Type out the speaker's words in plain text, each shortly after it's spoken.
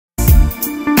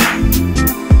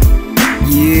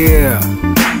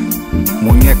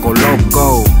Muneco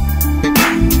Loco,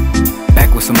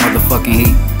 back with some motherfucking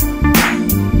heat.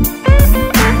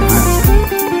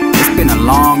 It's been a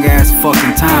long ass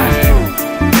fucking time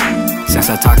since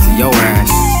I talked to your ass.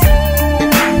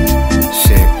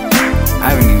 Shit,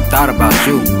 I haven't even thought about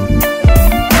you,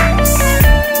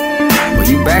 but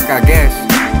you back, I guess.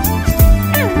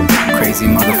 Crazy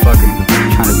motherfucker,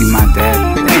 trying to be my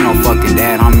dad. There ain't no fucking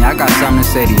dad, homie. I got something to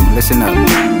say to you. Listen up.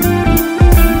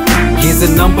 Here's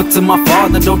a number to my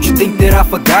father, don't you think that I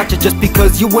forgot you? Just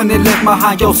because you went and left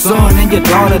behind your son and your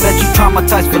daughter that you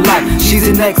traumatized for life. She's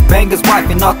an ex-banger's wife,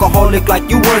 an alcoholic like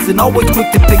you was, and always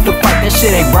quick to pick a fight. That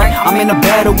shit ain't right. I'm in a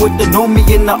battle with the know me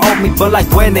and the old me, but like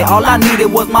when they all I needed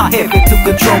was my head to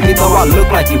control me. Though I look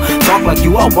like you, talk like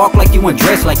you, I walk like you, and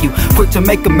dress like you, quick to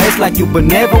make a mess like you, but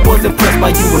never was impressed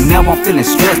by you. And now I'm feeling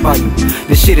stressed by you.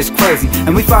 This shit is crazy,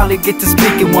 and we finally get to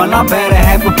speaking. Well, I better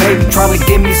have a baby, trying to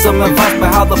give me some advice, but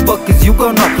how the fuck is you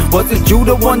gonna know? Was it you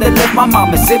the one that left my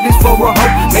mom and siblings for a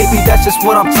hoe? Maybe that's just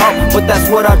what I'm taught, but that's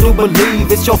what I do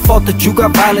believe. It's your fault that you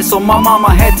got violent, so my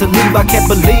mama had to leave. I can't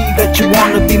believe that you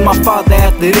wanna be my father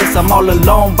after this. I'm all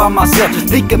alone by myself,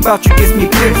 thinking about you gets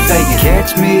me pissed. Say,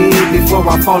 catch me before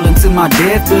I fall into my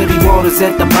death. Dirty waters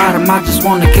at the bottom, I just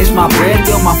wanna catch my breath.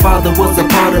 Yo, my father was a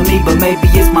part of me, but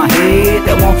maybe it's my head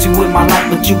that wants you in my life,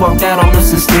 but you walked out on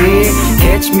us instead.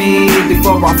 Catch me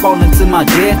before I fall into my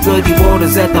death. Dirty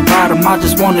waters at the bottom, I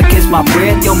just wanna catch my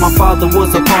breath. Yo, my father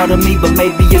was a part of me, but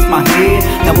maybe it's my head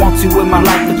that wants you in my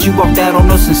life, but you walked out on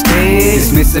us instead.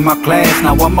 Dismissing my class,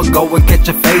 now I'ma go and catch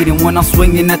a fade. And when I'm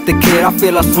swinging at the kid, I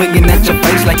feel I'm swinging at your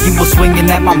face like you was swinging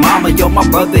at my mama. Yo, my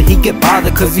brother, he get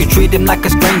bothered cause you treat him like a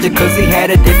stranger, cause he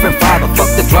had a different father. Fuck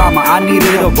the drama, I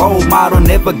needed a role model,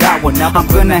 never got one. Now I'm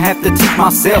gonna have to teach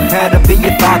myself how to be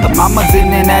a father. Mama's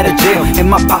in and out of jail, and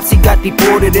my pops, he got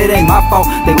deported. It ain't my fault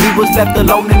that we was left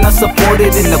alone and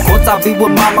unsupported. In the courts, I be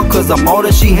with mama cause I'm all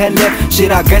that she had left.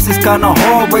 Shit, I guess it's kinda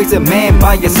hard raising a man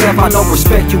by yourself. I don't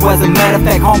respect you, as a matter of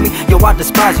fact, homie, yo, I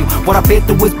despise you. What I've been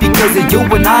through is because of you,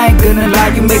 and I ain't gonna lie.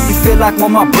 You make me feel like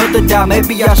when my brother died,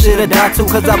 maybe I should've died too,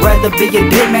 cause I'd rather be a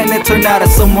dead man than turn out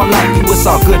as someone like you. It's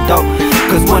all good though,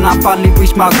 cause when I finally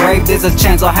reach my grave, there's a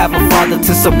chance I'll have a father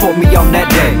to support me on that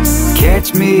day.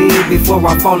 Catch me before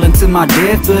I fall into my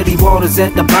death. Dirty waters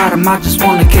at the bottom, I just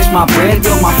wanna catch my breath.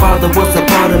 Yo, my father was a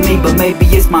part of me, but maybe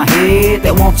it's my head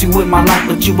that wants you in my life,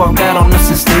 but you walked out on us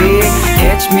instead.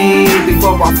 Catch me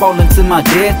before I fall into my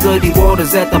death. Dirty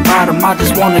waters at the bottom, I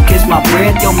just wanna catch my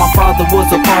breath. Yo, my father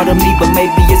was a part of me, but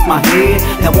maybe it's my head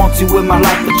that wants you in my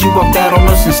life, but you walked out on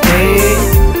us instead.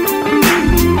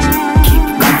 Keep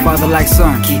it coming, father like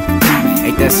son, keep it coming.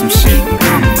 Ain't that some shit?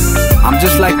 I'm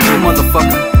just like you,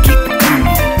 motherfucker. Keep it coming.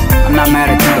 I'm not mad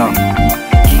at you though.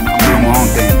 I'm doing my own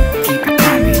thing.